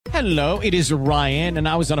Hello, it is Ryan, and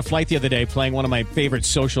I was on a flight the other day playing one of my favorite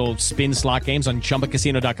social spin slot games on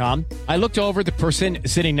ChumbaCasino.com. I looked over at the person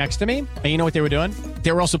sitting next to me, and you know what they were doing?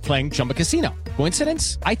 They were also playing Chumba Casino.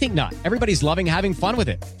 Coincidence? I think not. Everybody's loving having fun with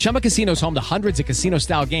it. Chumba Casino is home to hundreds of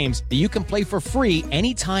casino-style games that you can play for free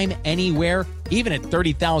anytime, anywhere, even at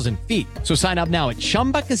 30,000 feet. So sign up now at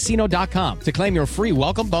ChumbaCasino.com to claim your free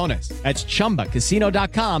welcome bonus. That's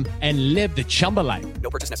ChumbaCasino.com and live the Chumba life. No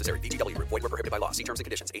purchase necessary. VGW. Void were prohibited by law. See terms and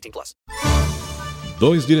conditions. 18+.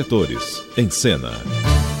 Dois diretores em cena.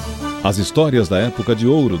 As histórias da época de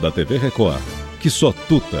ouro da TV Record, que só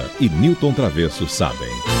Tuta e Nilton Travesso sabem.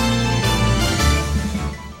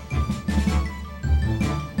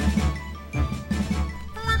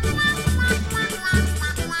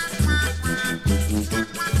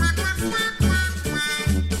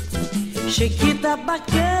 Chiquita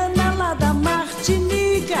bacana lá da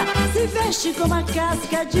Martinica, se veste com uma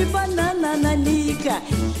casca de banana nanica.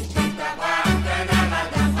 Chiquita bacana lá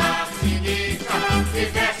da Martinica, se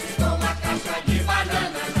veste com uma casca de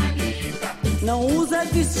banana nanica. Não usa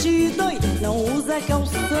vestido e não usa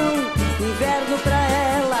calção, inverno pra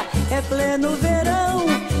ela é pleno verão.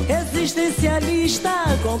 Existencialista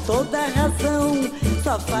com toda razão,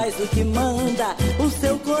 só faz o que manda o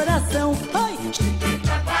seu coração. Oi!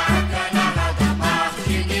 Chiquita bacana lá da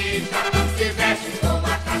Martinica, se veste com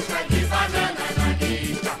uma casca de banana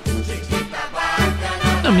nanica. Chiquita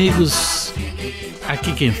bacana. Amigos,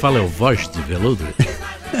 aqui quem fala é o Voz de Veludo.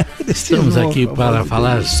 Estamos aqui para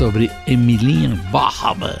falar sobre Emilinha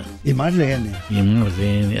Borba e Marlene.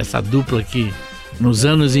 Essa dupla aqui, nos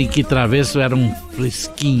anos em que Travesso era um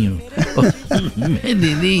fresquinho, um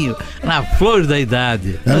menininho, na flor da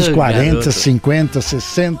idade. Anos 40, garoto. 50,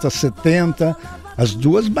 60, 70, as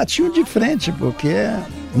duas batiam de frente, porque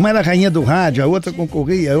uma era a rainha do rádio, a outra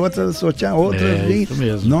concorria, a outra sorteava, a outra vinha. Isso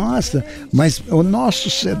mesmo. Nossa, mas o nosso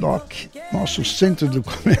CEDOC, nosso Centro de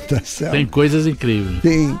Documentação, Tem coisas incríveis.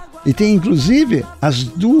 tem inclusive as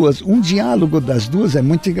duas, um diálogo das duas é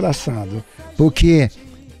muito engraçado, porque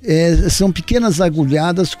são pequenas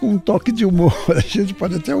agulhadas com um toque de humor. A gente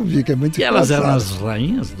pode até ouvir, que é muito E elas engraçado. eram as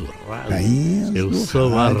rainhas do rádio. Rainhas Eu do sou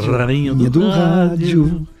rádio, a rainha do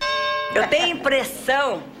rádio. Eu tenho a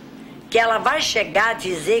impressão que ela vai chegar a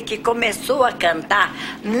dizer que começou a cantar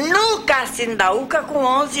no Cassino da Uca com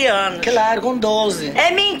 11 anos. Claro, com 12.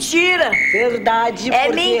 É mentira. Verdade.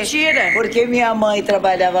 É mentira. Porque minha mãe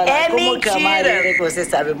trabalhava lá É como mentira. camareira, que você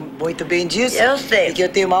sabe muito bem disso. Eu sei. E que eu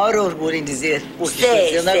tenho o maior orgulho em dizer o que estou Sei,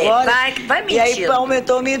 dizendo sei. agora. Vai E aí mentindo.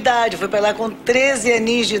 aumentou a minha idade. Fui pra lá com 13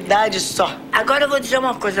 aninhos de idade só. Agora eu vou dizer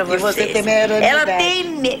uma coisa a vocês. E você também era de Ela idade.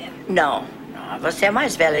 tem... Não, você é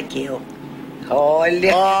mais velha que eu.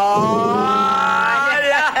 Olha.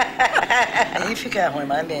 Olha! Aí fica ruim,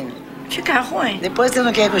 Marlene. Fica ruim. Depois você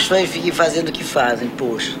não quer que os fãs fiquem fazendo o que fazem,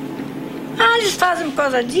 poxa. Ah, eles fazem por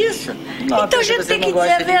causa disso? Não, então a porque gente você tem não que dizer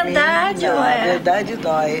gosta a de mim. verdade, Não, ué. a verdade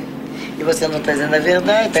dói. E você não tá dizendo a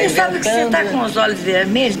verdade, tá Você sabe que você tá inventando. com os olhos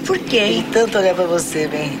vermelhos? Por quê, Tem hein? tanto olhar pra você,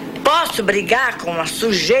 bem. Posso brigar com uma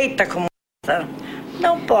sujeita como essa?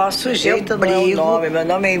 Não posso, Sujeita eu não é o brigo. nome. Meu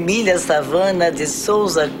nome é Emília Savana de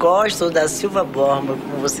Souza Costa ou da Silva Borba,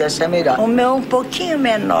 como você achar melhor. O meu é um pouquinho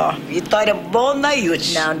menor. Vitória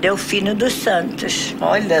Bonaiuti. Não, Delfino dos Santos.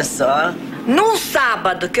 Olha só. Num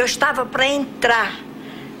sábado que eu estava para entrar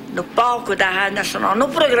no palco da Rádio Nacional, no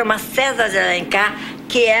programa César de Alencar,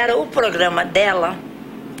 que era o programa dela,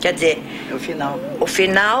 quer dizer, O final. o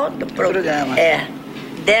final do programa. É,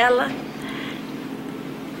 dela,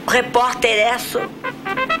 o repórter Esso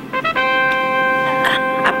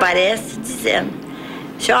aparece dizendo: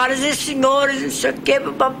 senhoras e senhores, não sei o que,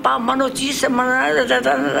 uma notícia,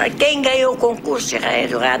 quem ganhou o concurso de rainha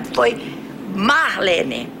do rádio foi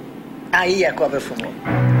Marlene. Aí a cobra fumou.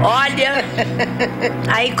 Olha,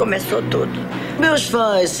 aí começou tudo. Meus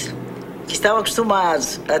fãs, que estavam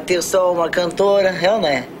acostumados a ter só uma cantora, eu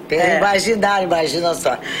né? Imagina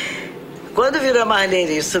só. Quando viram a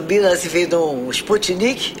Marlene e subiram, ela se fez um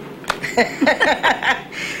Sputnik,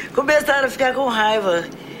 começaram a ficar com raiva.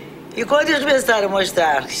 E quando eles começaram a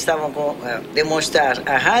mostrar, que estavam demonstrar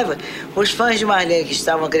a raiva, os fãs de Marlene, que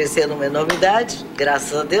estavam crescendo uma enormidade,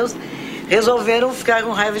 graças a Deus, resolveram ficar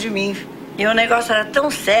com raiva de mim. E o negócio era tão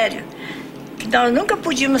sério que nós nunca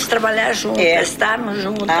podíamos trabalhar juntos, estarmos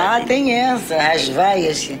juntos. Ah, tem essa, as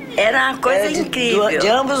vaias. Era uma coisa Era incrível. De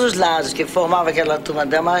ambos os lados, que formava aquela turma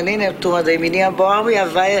da Marlene, a turma da Emilinha Borba, e a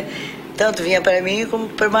vaia tanto vinha para mim como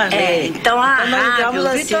para Marlene. Então a nós rádio, ficávamos o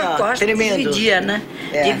assim, Vitor ó, Costa tremendo. dividia, né?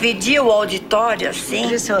 É. Dividia o auditório assim.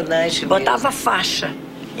 Impressionante Botava mesmo. faixa.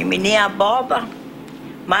 Emilinha Borba,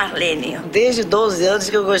 Marlene. Desde 12 anos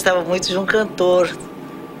que eu gostava muito de um cantor,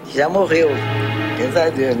 Já morreu. Graças a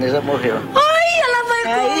Deus, né? Já morreu. Ai, ela vai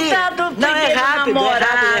contar do Não, é primeiro rápido,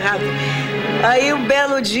 namorado. é rápido. Aí um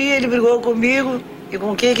belo dia ele brigou comigo. E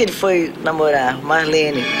com quem que ele foi namorar?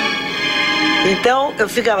 Marlene. Então, eu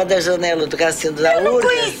ficava da janela do cassino da Eu não Urca.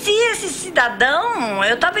 conhecia esse cidadão.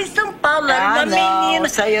 Eu tava em São Paulo, era uma menina.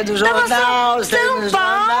 Saía do Tava jornal, saía São do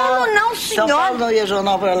Paulo, jornal. não, São senhora. Paulo não ia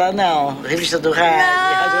jornal pra lá, não. Revista do Rádio,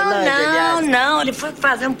 aliás. Não. Ele foi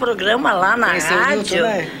fazer um programa lá na Conheceu o rádio. Newton,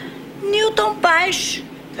 né? Newton Paz.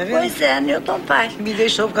 Tá vendo? Pois é, Newton Paz. Me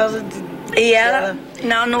deixou por causa de... E ela...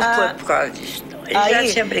 Não foi por causa disso. Ele Aí,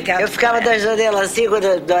 já tinha brigado eu ficava com ela. da janela assim, quando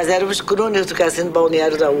nós éramos crônicos do Cassino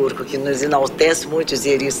Balneário da Urco, que nos enaltece muito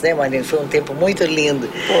dizer isso, né, Marlene? Foi um tempo muito lindo.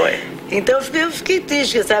 Foi. Então eu fiquei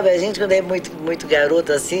triste, sabe? A gente, quando é muito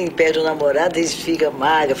garoto assim, perde um namorado, a gente fica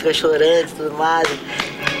magra, fica chorando e tudo mais.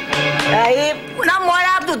 Aí, o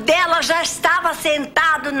namorado dela já estava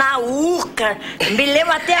sentado na urca, me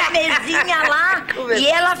lembro até a mesinha lá, e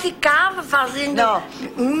ela ficava fazendo,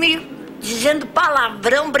 dizendo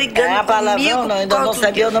palavrão, brigando palavrão comigo. não, ainda não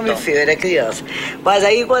sabia o nome feio, era criança. Mas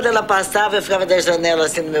aí, quando ela passava, eu ficava da janela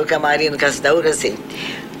assim, no meu camarim, no Cassino da Urca, assim...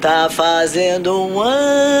 Tá fazendo 1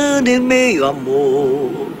 ano e meio,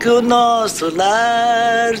 amor, que o nosso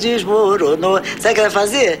lar desmoronou. Sabe o que ela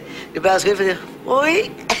fazia? De braço e fazia,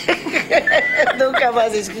 oi? Nunca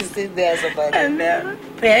mais esqueci dessa, Maria.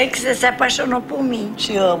 Foi aí que você se apaixonou por mim.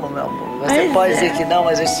 Te amo, meu amor. Você pode dizer que não,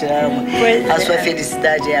 mas eu te amo. A sua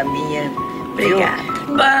felicidade é a minha. Obrigada.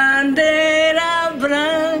 Bandeira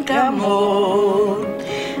branca, amor,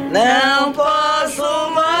 não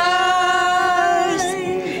posso mais.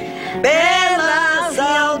 Bela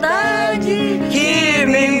saudade que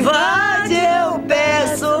me invade, eu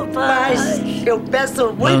peço paz. Eu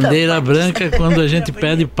peço muita Bandeira paz. branca é quando a gente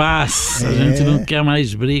pede paz, a gente não quer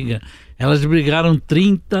mais briga. Elas brigaram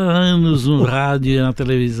 30 anos no rádio e na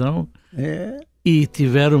televisão e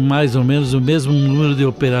tiveram mais ou menos o mesmo número de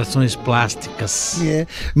operações plásticas.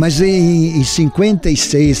 Mas em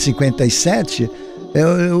 56, 57...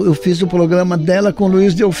 Eu fiz o programa dela com o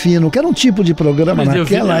Luiz Delfino, que era um tipo de programa Luiz naquela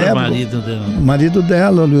Delfino era época. marido dela. O marido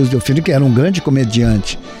dela, o Luiz Delfino, que era um grande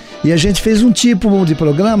comediante. E a gente fez um tipo de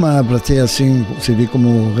programa, para ter assim, servir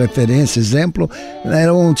como referência, exemplo,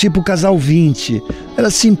 era um tipo Casal 20. Era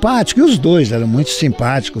simpático, e os dois eram muito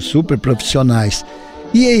simpáticos, super profissionais.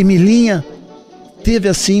 E a Emilinha teve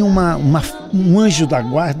assim um anjo da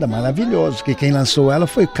guarda maravilhoso, que quem lançou ela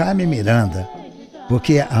foi Carmen Miranda.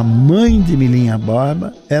 Porque a mãe de Emilinha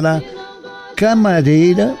Borba era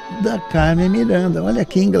camareira da Carmen Miranda. Olha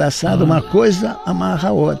que engraçado, uma coisa amarra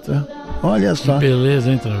a outra. Olha só. Que beleza,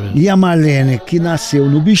 hein, Travessa? E a Marlene, que nasceu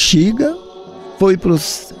no Bexiga, foi para o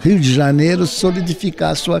Rio de Janeiro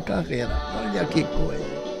solidificar a sua carreira. Olha que coisa.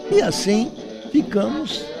 E assim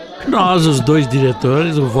ficamos. Nós, os dois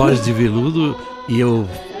diretores, o Voz de Veludo e o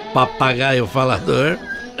Papagaio Falador,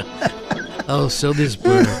 ao seu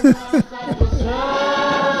dispor.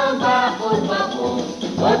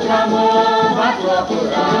 Outro amor vai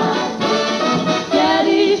procurar.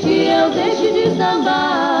 Queres que eu deixe de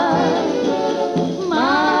sambar,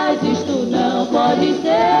 mas isto não pode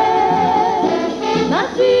ser.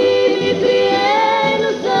 Nasci e me criei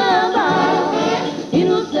no samba, e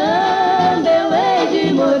no samba eu hei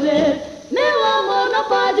de morrer. Meu amor não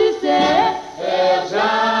pode ser. Eu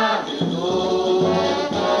já vi tudo.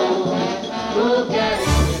 Tu queres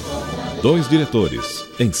me encontrar. 2 diretores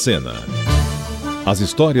em cena. As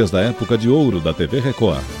histórias da época de ouro da TV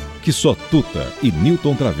Record, que só Tuta e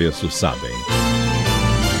Newton Travesso sabem.